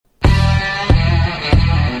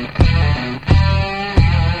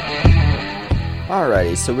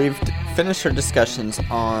Alrighty, so we've finished our discussions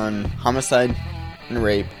on homicide and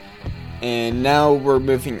rape, and now we're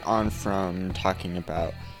moving on from talking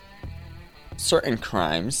about certain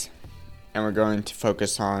crimes, and we're going to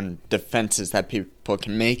focus on defenses that people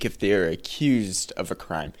can make if they are accused of a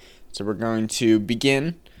crime. So we're going to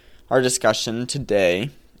begin our discussion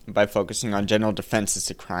today by focusing on general defenses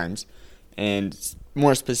to crimes, and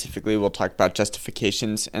more specifically we'll talk about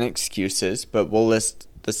justifications and excuses, but we'll list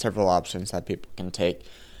the several options that people can take.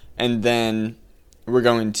 And then we're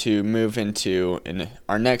going to move into, in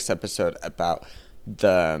our next episode, about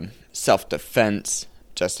the self-defense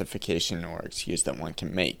justification or excuse that one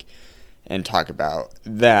can make, and talk about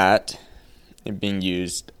that being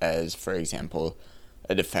used as, for example,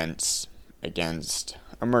 a defense against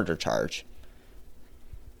a murder charge.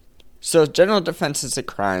 So general defenses of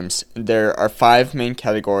crimes, there are 5 main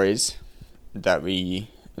categories that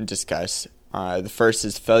we discuss. The first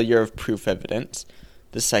is failure of proof evidence.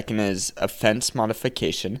 The second is offense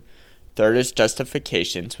modification. Third is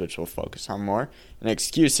justifications, which we'll focus on more, and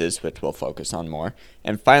excuses, which we'll focus on more.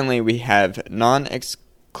 And finally, we have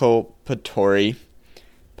non-exculpatory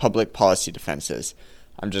public policy defenses.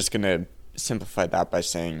 I'm just going to simplify that by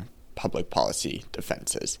saying public policy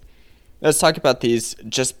defenses. Let's talk about these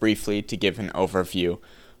just briefly to give an overview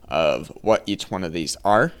of what each one of these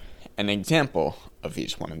are, an example of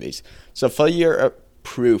each one of these. So failure of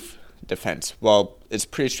proof defense, well, it's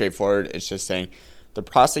pretty straightforward. It's just saying the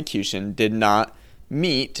prosecution did not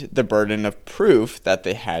meet the burden of proof that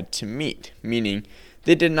they had to meet, meaning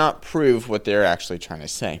they did not prove what they're actually trying to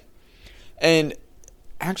say. And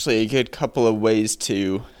actually, a good couple of ways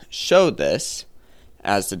to show this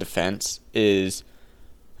as the defense is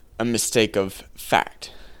a mistake of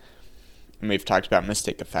fact. And we've talked about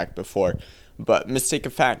mistake of fact before, but mistake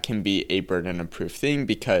of fact can be a burden of proof thing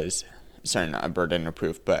because, not a burden of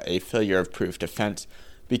proof, but a failure of proof defense,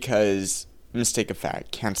 because mistake of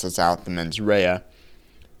fact cancels out the mens rea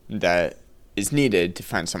that is needed to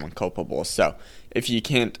find someone culpable. So if you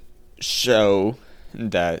can't show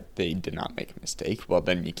that they did not make a mistake, well,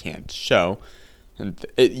 then you can't show,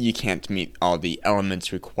 you can't meet all the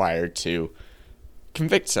elements required to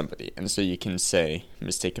convict somebody. And so you can say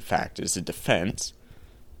mistake of fact is a defense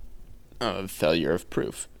of failure of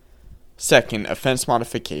proof. Second, offense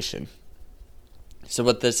modification. So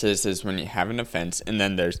what this is when you have an offense and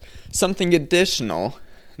then there's something additional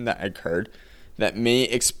that occurred that may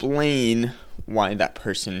explain why that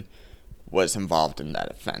person was involved in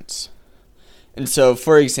that offense. And so,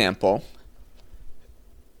 for example,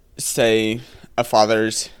 say a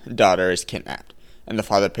father's daughter is kidnapped and the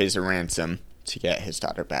father pays a ransom to get his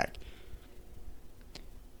daughter back.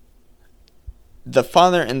 The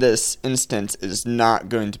father in this instance is not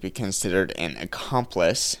going to be considered an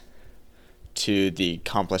accomplice to the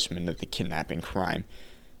accomplishment of the kidnapping crime.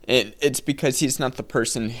 It's because he's not the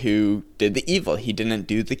person who did the evil. He didn't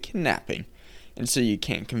do the kidnapping. And so you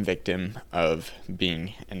can't convict him of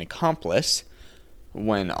being an accomplice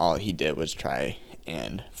when all he did was try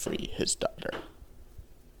and free his daughter.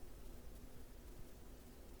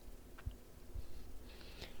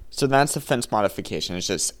 So that's offense modification. It's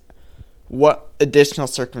just what additional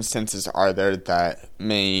circumstances are there that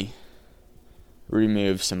may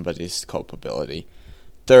remove somebody's culpability.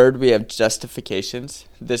 Third, we have justifications.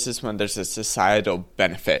 This is when there's a societal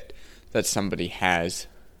benefit that somebody has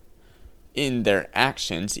in their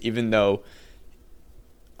actions, even though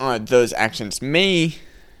those actions may,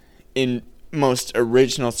 in most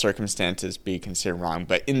original circumstances, be considered wrong,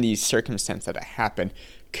 but in the circumstance that it happened,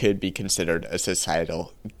 could be considered a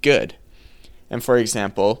societal good. And for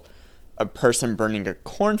example, a person burning a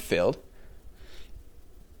cornfield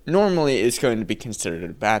normally is going to be considered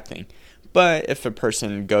a bad thing. But if a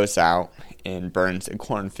person goes out and burns a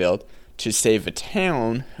cornfield to save a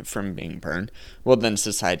town from being burned, well, then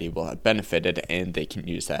society will have benefited and they can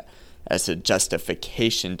use that as a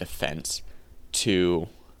justification defense to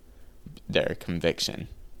their conviction.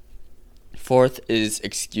 Fourth is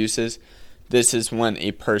excuses. This is when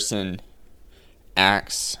a person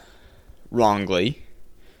acts wrongly,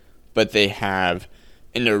 but they have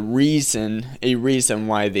a reason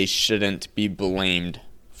why they shouldn't be blamed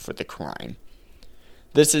for the crime.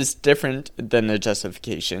 This is different than the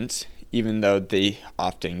justifications, even though they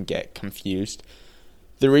often get confused.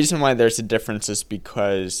 The reason why there's a difference is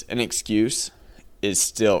because an excuse is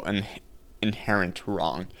still an inherent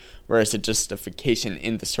wrong, whereas a justification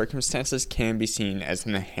in the circumstances can be seen as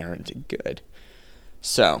an inherent good.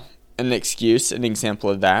 So, an excuse, an example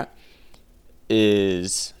of that,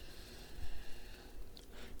 is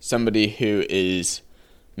somebody who is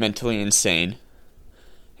mentally insane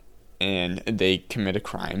and they commit a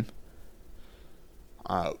crime.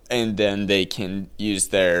 and then they can use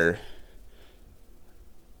their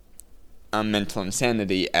mental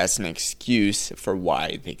insanity as an excuse for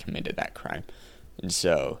why they committed that crime. And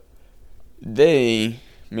so they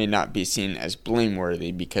may not be seen as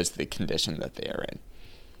blameworthy because of the condition that they are in.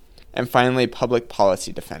 And finally, public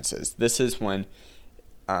policy defenses. This is when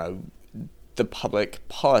the public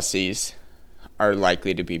policies are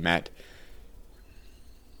likely to be met.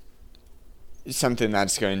 Something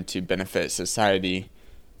that's going to benefit society,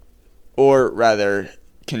 or rather,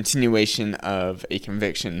 continuation of a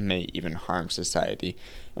conviction may even harm society.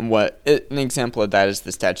 And an example of that is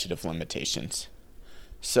the statute of limitations.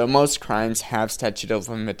 So most crimes have statute of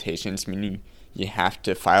limitations, meaning you have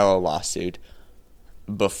to file a lawsuit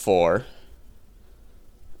before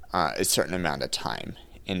a certain amount of time.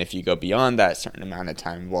 And if you go beyond that certain amount of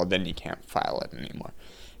time, well, then you can't file it anymore.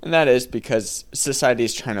 And that is because society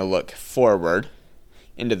is trying to look forward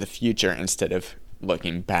into the future instead of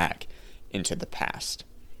looking back into the past.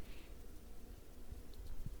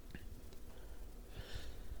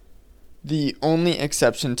 The only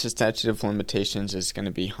exception to statute of limitations is going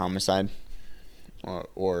to be homicide,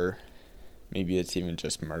 or maybe it's even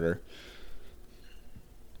just murder.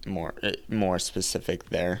 More specific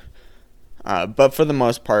there. But for the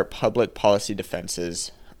most part, public policy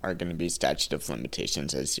defenses are going to be statute of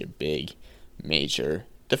limitations as your big, major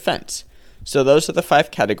defense. So those are the 5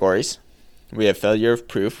 categories. We have failure of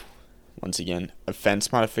proof, once again,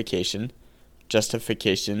 offense modification,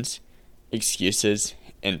 justifications, excuses,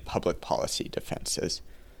 and public policy defenses.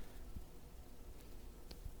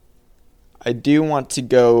 I do want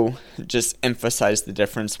to just emphasize the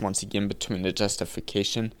difference once again between a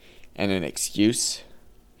justification and an excuse.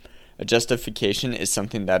 A justification is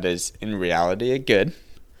something that is in reality a good,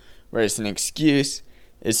 whereas an excuse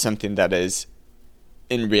is something that is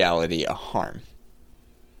in reality a harm.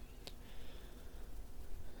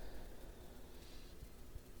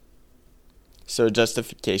 So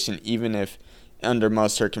justification, even if under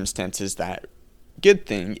most circumstances that good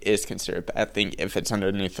thing is considered a bad thing, if it's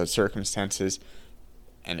underneath those circumstances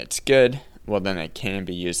and it's good, well then it can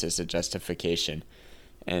be used as a justification.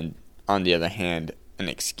 And on the other hand, an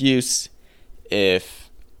excuse, if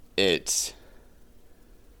it's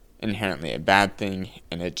inherently a bad thing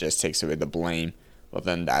and it just takes away the blame, well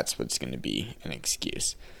then that's what's going to be an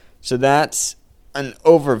excuse. So that's an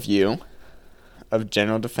overview of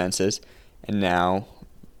general defenses, and now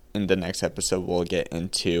in the next episode we'll get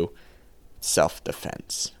into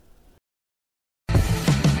self-defense.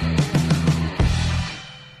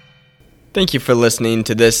 Thank you for listening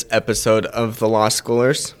to this episode of The Law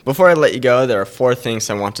Schoolers. Before I let you go, there are 4 things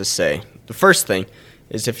I want to say. The first thing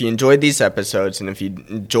is, if you enjoyed these episodes and if you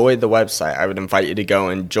enjoyed the website, I would invite you to go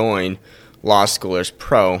and join Law Schoolers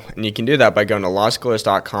Pro. And you can do that by going to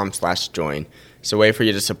lawschoolers.com/join. It's a way for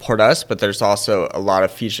you to support us, but there's also a lot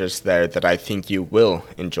of features there that I think you will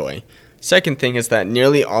enjoy. Second thing is that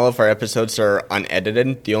nearly all of our episodes are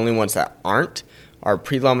unedited. The only ones that aren't are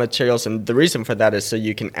pre-law materials, and the reason for that is so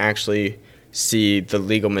you can actually see the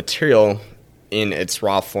legal material in its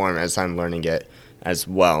raw form as I'm learning it as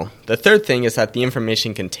well. The third thing is that the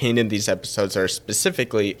information contained in these episodes are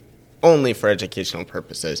specifically only for educational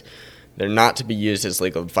purposes. They're not to be used as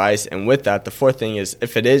legal advice, and with that, the fourth thing is,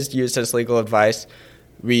 if it is used as legal advice,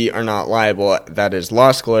 we are not liable. That is,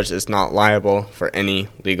 Law Schoolers is not liable for any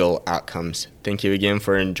legal outcomes. Thank you again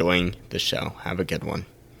for enjoying the show. Have a good one.